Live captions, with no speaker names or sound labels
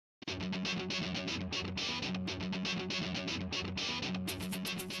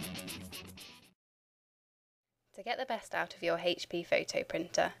To get the best out of your HP photo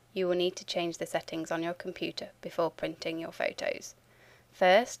printer, you will need to change the settings on your computer before printing your photos.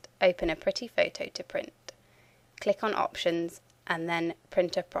 First, open a pretty photo to print. Click on Options and then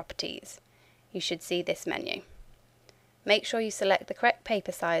Printer Properties. You should see this menu. Make sure you select the correct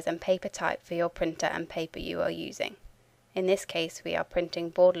paper size and paper type for your printer and paper you are using. In this case, we are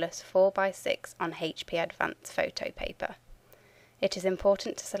printing borderless 4x6 on HP Advanced photo paper. It is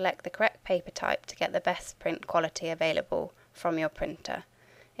important to select the correct paper type to get the best print quality available from your printer.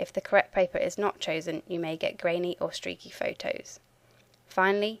 If the correct paper is not chosen, you may get grainy or streaky photos.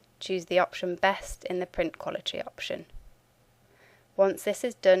 Finally, choose the option Best in the Print Quality option. Once this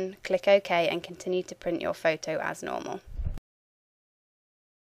is done, click OK and continue to print your photo as normal.